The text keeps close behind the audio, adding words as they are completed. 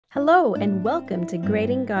Hello, and welcome to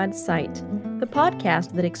Grading God's Sight, the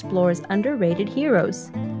podcast that explores underrated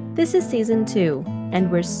heroes. This is Season 2,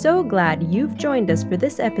 and we're so glad you've joined us for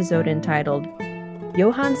this episode entitled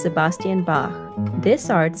Johann Sebastian Bach, This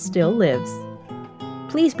Art Still Lives.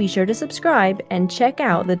 Please be sure to subscribe and check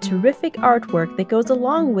out the terrific artwork that goes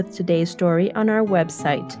along with today's story on our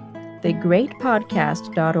website,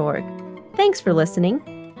 thegreatpodcast.org. Thanks for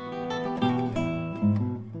listening.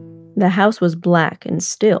 The house was black and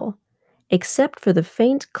still, except for the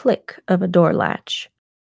faint click of a door latch.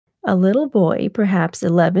 A little boy, perhaps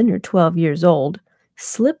 11 or 12 years old,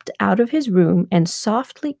 slipped out of his room and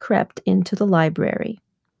softly crept into the library.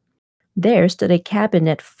 There stood a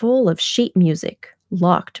cabinet full of sheet music,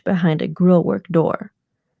 locked behind a grillwork door.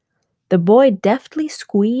 The boy deftly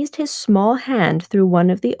squeezed his small hand through one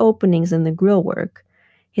of the openings in the grillwork,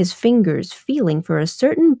 his fingers feeling for a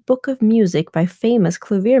certain book of music by famous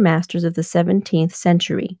clavier masters of the 17th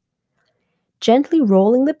century. Gently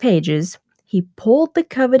rolling the pages, he pulled the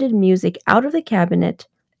coveted music out of the cabinet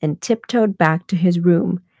and tiptoed back to his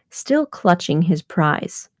room, still clutching his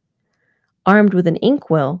prize. Armed with an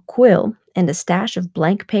inkwell, quill, and a stash of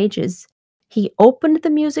blank pages, he opened the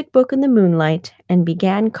music book in the moonlight and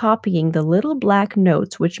began copying the little black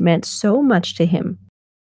notes which meant so much to him.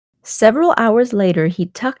 Several hours later, he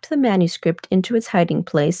tucked the manuscript into its hiding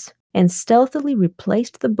place and stealthily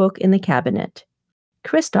replaced the book in the cabinet.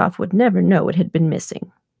 Christoph would never know it had been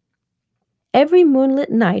missing. Every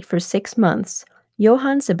moonlit night for 6 months,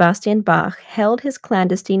 Johann Sebastian Bach held his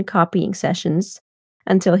clandestine copying sessions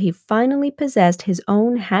until he finally possessed his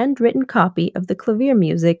own handwritten copy of the clavier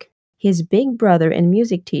music his big brother and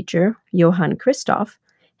music teacher, Johann Christoph,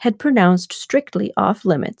 had pronounced strictly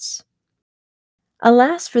off-limits.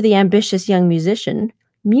 Alas for the ambitious young musician,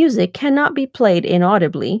 music cannot be played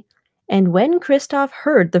inaudibly, and when Christoph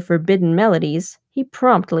heard the forbidden melodies, he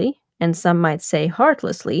promptly, and some might say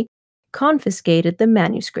heartlessly, confiscated the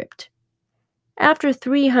manuscript. After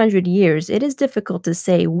 300 years, it is difficult to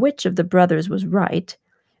say which of the brothers was right,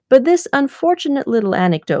 but this unfortunate little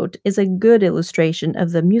anecdote is a good illustration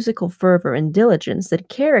of the musical fervor and diligence that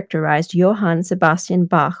characterized Johann Sebastian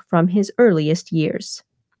Bach from his earliest years.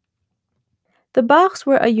 The Bachs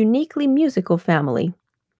were a uniquely musical family.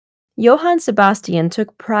 Johann Sebastian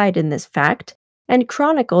took pride in this fact and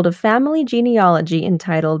chronicled a family genealogy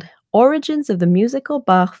entitled Origins of the Musical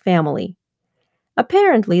Bach Family.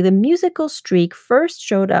 Apparently, the musical streak first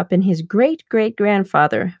showed up in his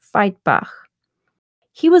great-great-grandfather, Veit Bach.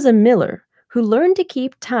 He was a miller who learned to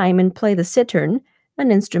keep time and play the cittern, an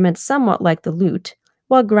instrument somewhat like the lute,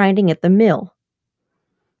 while grinding at the mill.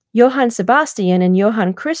 Johann Sebastian and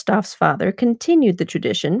Johann Christoph's father continued the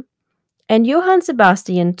tradition, and Johann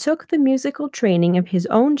Sebastian took the musical training of his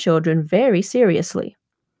own children very seriously.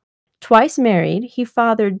 Twice married, he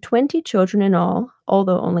fathered 20 children in all,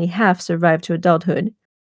 although only half survived to adulthood,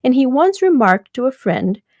 and he once remarked to a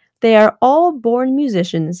friend, "They are all born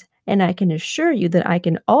musicians, and I can assure you that I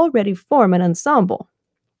can already form an ensemble."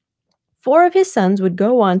 4 of his sons would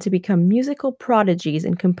go on to become musical prodigies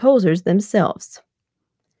and composers themselves.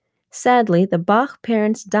 Sadly, the Bach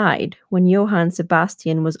parents died when Johann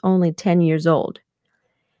Sebastian was only 10 years old.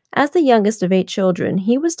 As the youngest of 8 children,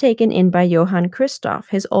 he was taken in by Johann Christoph,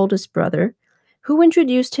 his oldest brother, who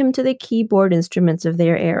introduced him to the keyboard instruments of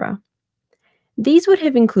their era. These would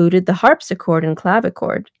have included the harpsichord and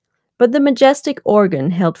clavichord, but the majestic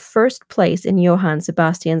organ held first place in Johann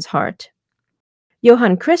Sebastian's heart.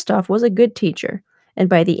 Johann Christoph was a good teacher, and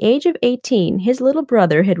by the age of 18, his little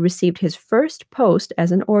brother had received his first post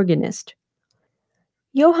as an organist.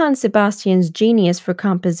 Johann Sebastian's genius for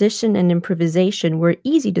composition and improvisation were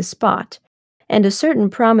easy to spot, and a certain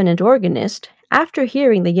prominent organist, after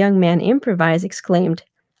hearing the young man improvise, exclaimed,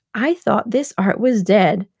 "I thought this art was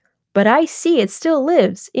dead, but I see it still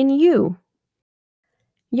lives in you."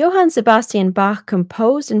 Johann Sebastian Bach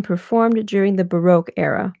composed and performed during the Baroque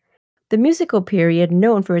era, the musical period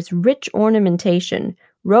known for its rich ornamentation,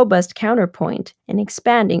 robust counterpoint, and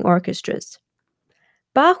expanding orchestras.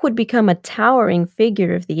 Bach would become a towering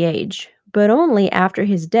figure of the age, but only after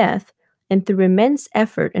his death and through immense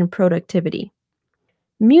effort and productivity.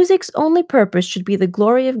 Music's only purpose should be the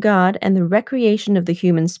glory of God and the recreation of the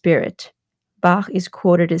human spirit, Bach is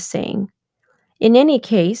quoted as saying. In any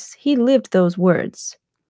case, he lived those words.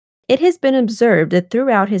 It has been observed that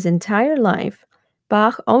throughout his entire life,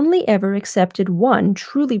 Bach only ever accepted one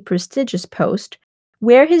truly prestigious post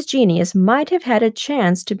where his genius might have had a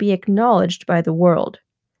chance to be acknowledged by the world.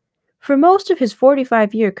 For most of his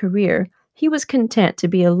 45-year career, he was content to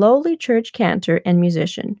be a lowly church cantor and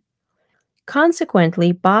musician.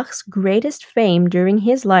 Consequently, Bach's greatest fame during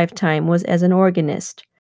his lifetime was as an organist,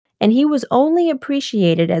 and he was only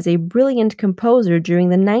appreciated as a brilliant composer during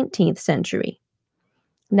the 19th century.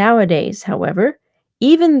 Nowadays, however,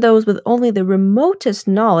 even those with only the remotest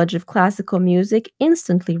knowledge of classical music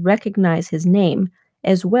instantly recognize his name,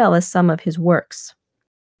 as well as some of his works.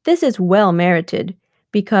 This is well merited,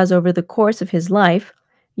 because over the course of his life,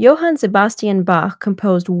 Johann Sebastian Bach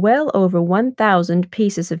composed well over 1,000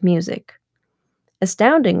 pieces of music.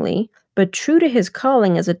 Astoundingly, but true to his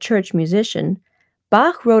calling as a church musician,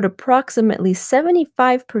 Bach wrote approximately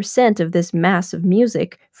 75% of this mass of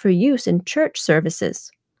music for use in church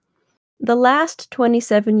services. The last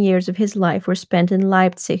 27 years of his life were spent in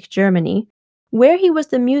Leipzig, Germany, where he was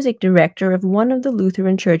the music director of one of the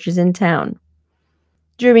Lutheran churches in town.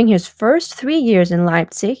 During his first 3 years in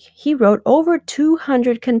Leipzig, he wrote over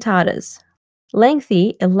 200 cantatas,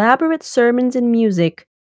 lengthy, elaborate sermons in music,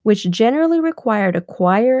 which generally required a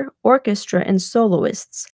choir, orchestra, and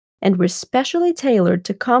soloists, and were specially tailored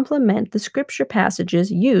to complement the scripture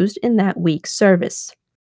passages used in that week's service.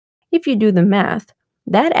 If you do the math,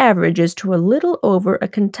 that averages to a little over a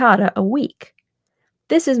cantata a week.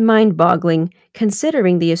 This is mind-boggling,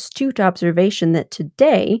 considering the astute observation that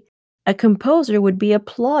today, a composer would be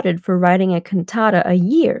applauded for writing a cantata a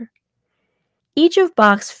year. Each of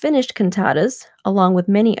Bach's finished cantatas, along with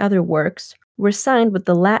many other works, were signed with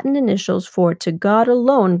the Latin initials for "To God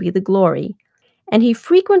alone be the glory," and he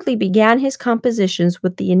frequently began his compositions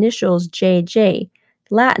with the initials JJ,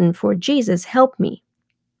 Latin for "Jesus, help me."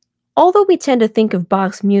 Although we tend to think of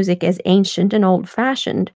Bach's music as ancient and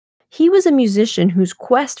old-fashioned, he was a musician whose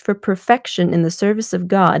quest for perfection in the service of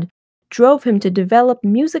God drove him to develop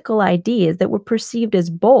musical ideas that were perceived as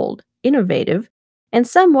bold, innovative, and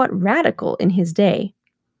somewhat radical in his day.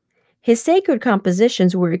 His sacred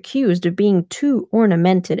compositions were accused of being too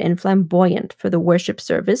ornamented and flamboyant for the worship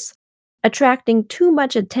service, attracting too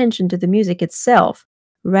much attention to the music itself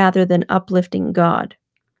rather than uplifting God.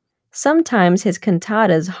 Sometimes his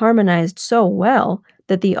cantatas harmonized so well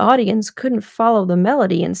that the audience couldn't follow the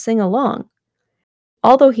melody and sing along.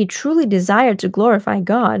 Although he truly desired to glorify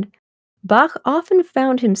God, Bach often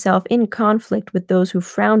found himself in conflict with those who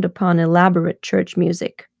frowned upon elaborate church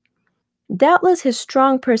music. Doubtless his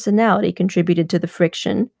strong personality contributed to the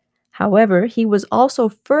friction. However, he was also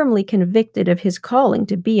firmly convicted of his calling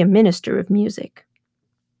to be a minister of music.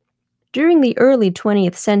 During the early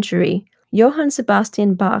 20th century, Johann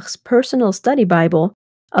Sebastian Bach's personal study Bible,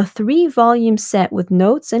 a 3-volume set with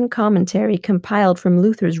notes and commentary compiled from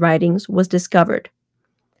Luther's writings, was discovered.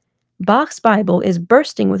 Bach's Bible is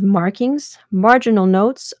bursting with markings, marginal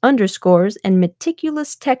notes, underscores, and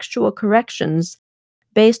meticulous textual corrections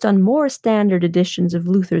based on more standard editions of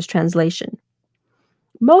Luther's translation.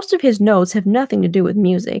 Most of his notes have nothing to do with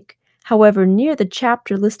music. However, near the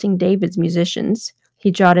chapter listing David's musicians,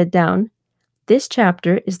 he jotted down, "This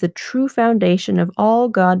chapter is the true foundation of all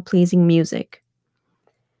God-pleasing music."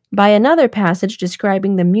 By another passage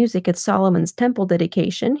describing the music at Solomon's temple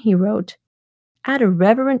dedication, he wrote, "At a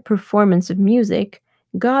reverent performance of music,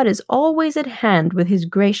 God is always at hand with his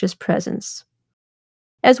gracious presence."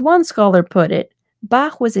 As one scholar put it,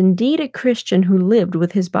 Bach was indeed a Christian who lived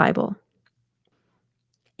with his Bible.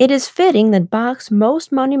 It is fitting that Bach's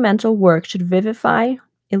most monumental work should vivify,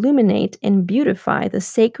 illuminate, and beautify the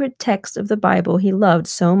sacred text of the Bible he loved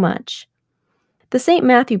so much. The St.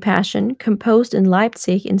 Matthew Passion, composed in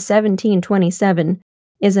Leipzig in 1727,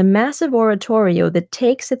 is a massive oratorio that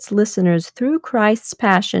takes its listeners through Christ's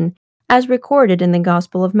Passion as recorded in the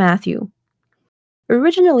Gospel of Matthew.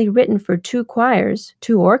 Originally written for 2 choirs,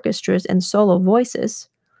 2 orchestras, and solo voices,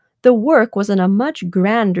 the work was on a much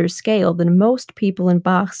grander scale than most people in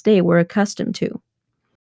Bach's day were accustomed to.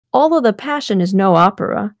 Although the Passion is no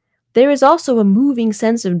opera, there is also a moving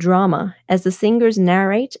sense of drama as the singers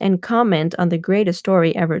narrate and comment on the greatest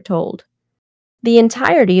story ever told. The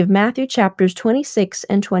entirety of Matthew chapters 26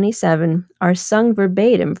 and 27 are sung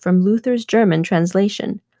verbatim from Luther's German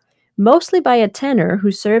translation, mostly by a tenor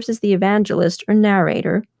who serves as the evangelist or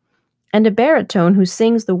narrator, and a baritone who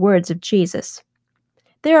sings the words of Jesus.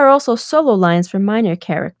 There are also solo lines for minor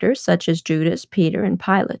characters such as Judas, Peter, and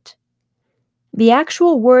Pilate. The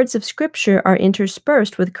actual words of Scripture are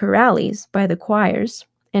interspersed with chorales by the choirs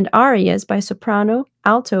and arias by soprano,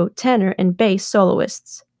 alto, tenor, and bass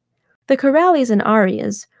soloists. The chorales and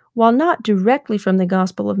arias, while not directly from the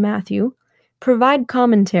Gospel of Matthew, provide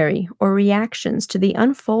commentary or reactions to the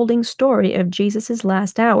unfolding story of Jesus'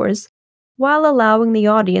 last hours, while allowing the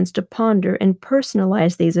audience to ponder and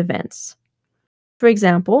personalize these events. For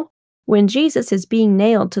example, when Jesus is being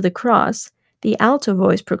nailed to the cross, the alto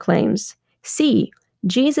voice proclaims, "See,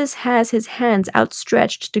 Jesus has his hands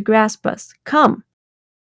outstretched to grasp us. Come!"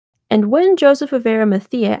 And when Joseph of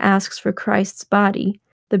Arimathea asks for Christ's body,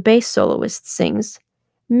 the bass soloist sings,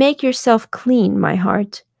 "Make yourself clean, my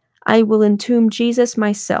heart. I will entomb Jesus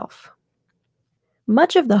myself."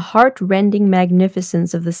 Much of the heart-rending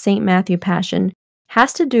magnificence of the St. Matthew Passion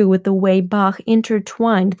has to do with the way Bach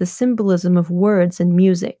intertwined the symbolism of words and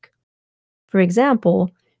music. For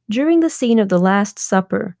example, during the scene of the Last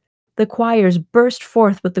Supper, the choirs burst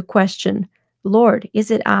forth with the question, "Lord, is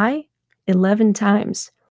it I?" 11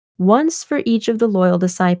 times, once for each of the loyal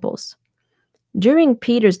disciples. During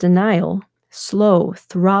Peter's denial, slow,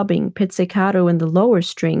 throbbing pizzicato in the lower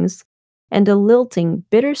strings and a lilting,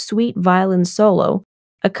 bittersweet violin solo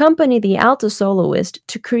accompany the alto soloist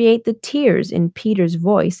to create the tears in Peter's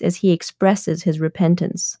voice as he expresses his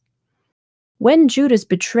repentance. When Judas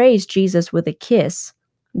betrays Jesus with a kiss,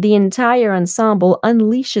 the entire ensemble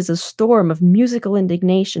unleashes a storm of musical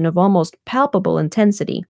indignation of almost palpable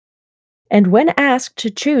intensity. And when asked to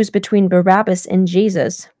choose between Barabbas and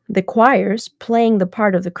Jesus, the choirs, playing the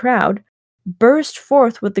part of the crowd, burst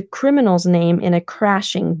forth with the criminal's name in a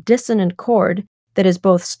crashing, dissonant chord that is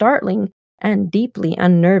both startling and deeply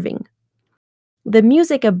unnerving. The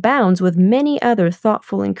music abounds with many other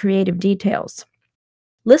thoughtful and creative details.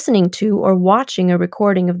 Listening to or watching a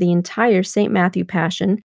recording of the entire St. Matthew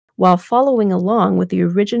Passion while following along with the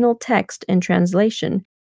original text and translation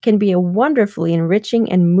can be a wonderfully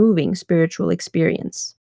enriching and moving spiritual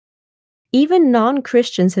experience. Even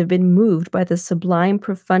non-Christians have been moved by the sublime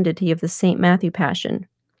profundity of the St. Matthew Passion.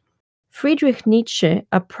 Friedrich Nietzsche,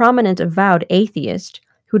 a prominent avowed atheist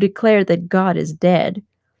who declared that God is dead,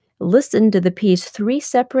 listened to the piece 3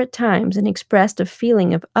 separate times and expressed a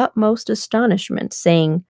feeling of utmost astonishment,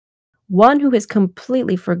 saying, "One who has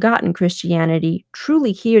completely forgotten Christianity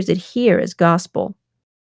truly hears it here as gospel."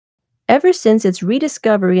 Ever since its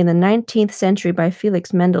rediscovery in the 19th century by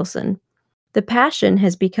Felix Mendelssohn, the Passion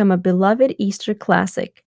has become a beloved Easter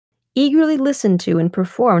classic, eagerly listened to and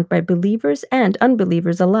performed by believers and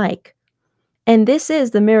unbelievers alike. And this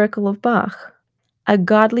is the miracle of Bach, a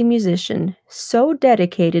godly musician so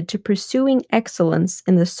dedicated to pursuing excellence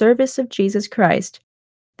in the service of Jesus Christ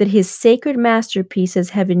that his sacred masterpieces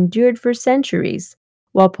have endured for centuries,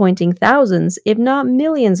 while pointing thousands, if not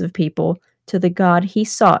millions of people to the God he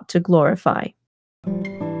sought to glorify.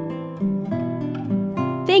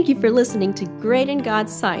 Thank you for listening to Great in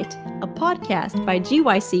God's Sight, a podcast by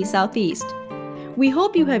GYC Southeast. We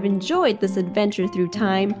hope you have enjoyed this adventure through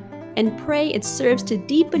time and pray it serves to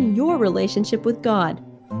deepen your relationship with God.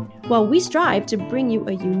 While we strive to bring you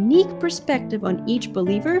a unique perspective on each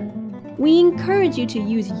believer, we encourage you to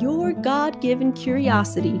use your God-given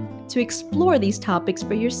curiosity to explore these topics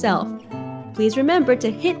for yourself. Please remember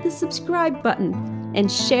to hit the subscribe button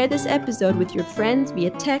and share this episode with your friends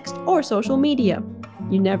via text or social media.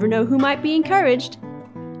 You never know who might be encouraged.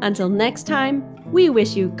 Until next time, we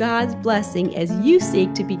wish you God's blessing as you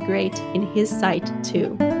seek to be great in His sight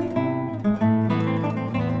too.